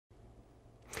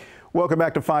Welcome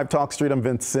back to 5 Talk Street. I'm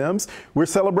Vince Sims. We're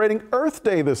celebrating Earth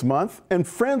Day this month, and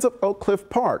Friends of Oak Cliff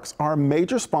Parks are a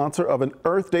major sponsor of an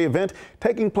Earth Day event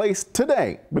taking place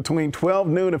today between 12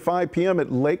 noon and 5 p.m. at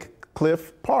Lake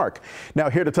Cliff Park. Now,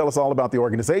 here to tell us all about the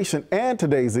organization and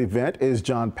today's event is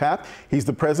John Papp. He's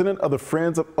the president of the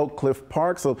Friends of Oak Cliff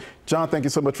Park. So, John, thank you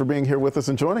so much for being here with us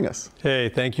and joining us. Hey,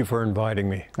 thank you for inviting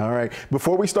me. All right.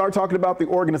 Before we start talking about the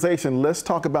organization, let's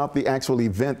talk about the actual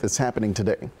event that's happening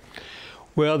today.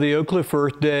 Well, the Oak Cliff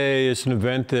Earth Day is an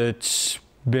event that's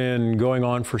been going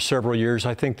on for several years.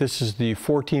 I think this is the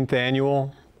 14th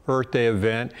annual Earth Day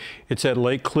event. It's at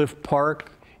Lake Cliff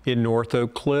Park in North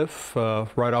Oak Cliff,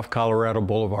 right off Colorado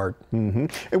Boulevard.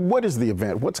 And what is the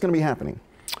event? What's going to be happening?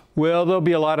 Well, there'll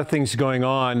be a lot of things going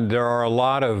on. There are a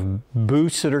lot of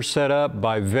booths that are set up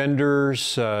by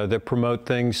vendors that promote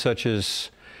things such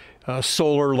as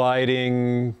solar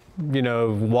lighting, you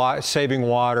know, saving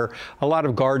water, a lot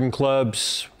of garden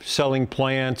clubs selling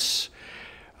plants,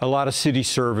 a lot of city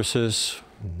services,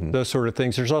 those sort of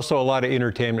things. There's also a lot of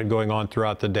entertainment going on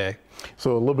throughout the day.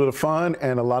 So a little bit of fun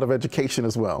and a lot of education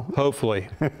as well. Hopefully.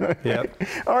 Yep.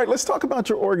 All right, let's talk about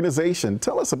your organization.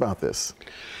 Tell us about this.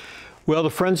 Well,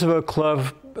 the Friends of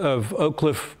Oak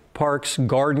Cliff Parks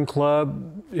Garden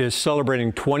Club is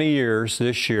celebrating 20 years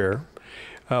this year.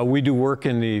 We do work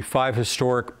in the 5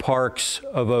 historic parks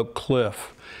of Oak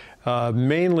Cliff,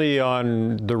 mainly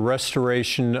on the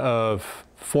restoration of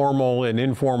formal and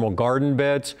informal garden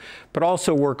beds, but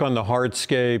also work on the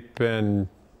hardscape and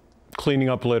cleaning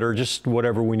up litter, just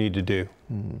whatever we need to do.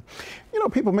 You know,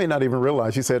 people may not even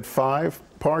realize you said 5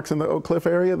 parks in the Oak Cliff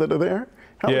area that are there.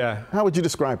 How would you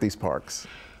describe these parks?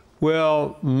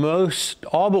 Well,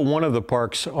 all but one of the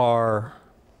parks are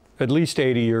at least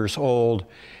 80 years old.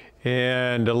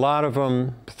 And a lot of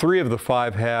them, 3 of the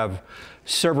 5 have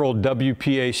several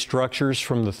WPA structures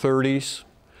from the 30s.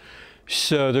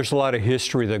 So there's a lot of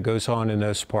history that goes on in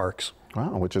those parks.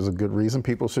 Wow, which is a good reason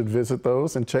people should visit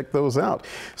those and check those out.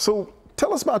 So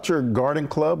tell us about your garden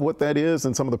club, what that is,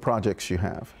 and some of the projects you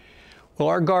have. Well,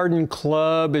 our garden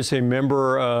club is a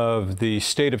member of the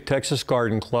State of Texas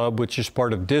Garden Club, which is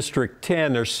part of District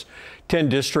 10. There's 10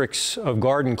 districts of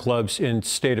garden clubs in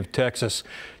state of Texas.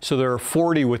 So there are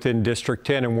 40 within District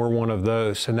 10, and we're one of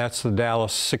those, and that's the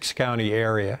Dallas 6-county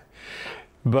area.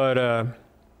 But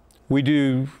we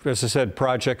do, as I said,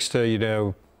 projects to, you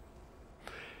know,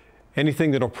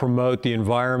 anything that'll promote the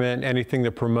environment, anything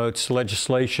that promotes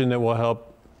legislation that will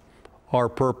help our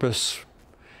purpose,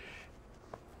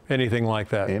 anything like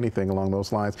that. Anything along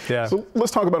those lines. Yeah. So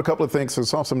let's talk about a couple of things. So I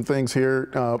saw some things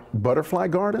here. Butterfly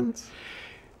gardens?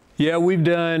 Yeah, we've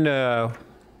done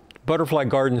butterfly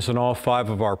gardens in all 5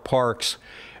 of our parks.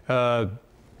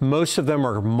 Most of them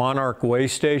are monarch way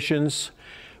stations,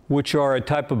 which are a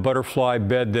type of butterfly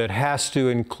bed that has to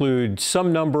include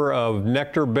some number of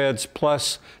nectar beds,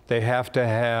 plus they have to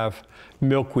have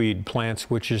milkweed plants,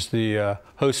 which is the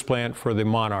host plant for the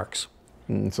monarchs.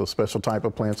 So special type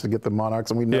of plants to get the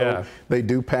monarchs, and we know they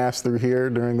do pass through here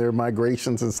during their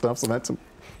migrations and stuff, so that's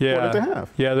important to have.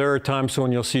 Yeah, there are times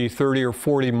when you'll see 30 or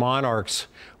 40 monarchs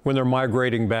when they're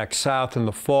migrating back south in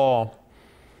the fall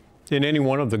in any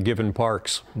one of the given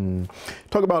parks.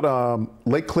 Talk about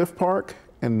Lake Cliff Park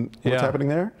and what's happening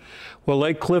there. Well,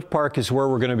 Lake Cliff Park is where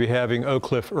we're going to be having Oak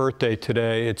Cliff Earth Day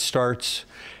today. It starts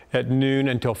at noon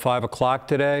until 5 o'clock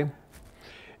today,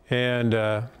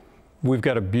 and we've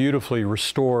got a beautifully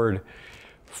restored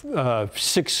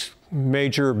 6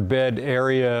 major bed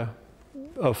area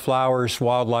of flowers,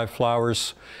 wildlife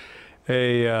flowers,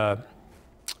 a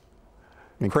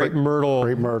crepe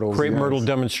myrtle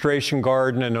demonstration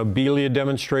garden, an obelia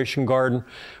demonstration garden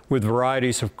with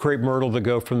varieties of crepe myrtle that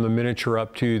go from the miniature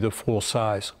up to the full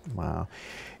size. Wow.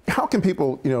 How can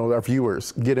people, you know, our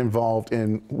viewers, get involved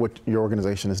in what your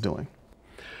organization is doing?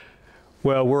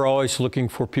 Well, we're always looking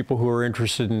for people who are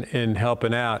interested in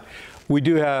helping out. We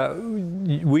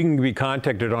can be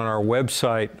contacted on our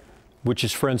website, which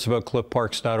is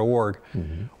friendsofoakcliffparks.org,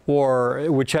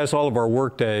 or which has all of our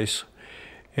work days.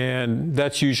 And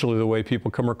that's usually the way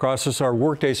people come across us. Our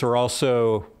work days are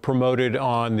also promoted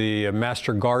on the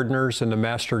Master Gardeners and the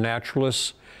Master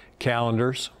Naturalists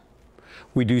calendars.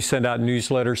 We do send out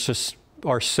newsletters to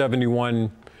our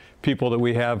 71 people that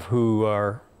we have who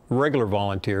are regular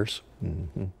volunteers.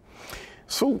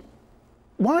 So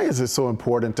why is it so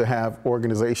important to have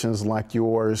organizations like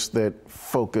yours that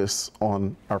focus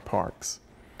on our parks?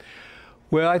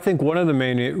 Well, I think one of the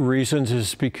main reasons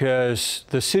is because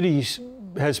the city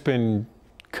has been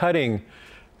cutting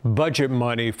budget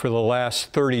money for the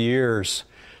last 30 years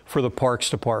for the Parks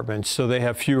Department, so they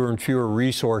have fewer and fewer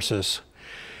resources.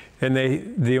 And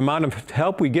the amount of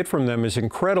help we get from them is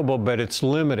incredible, but it's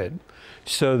limited.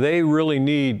 So they really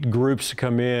need groups to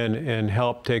come in and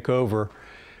help take over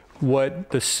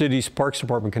what the city's Parks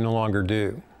Department can no longer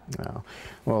do. Yeah.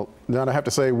 Well, John, I have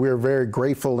to say we're very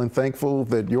grateful and thankful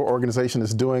that your organization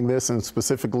is doing this, and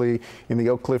specifically in the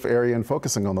Oak Cliff area and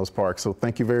focusing on those parks. So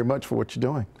thank you very much for what you're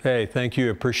doing. Hey, thank you.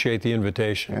 Appreciate the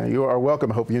invitation. Yeah, you are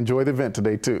welcome. I hope you enjoy the event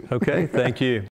today, too. Okay, thank you.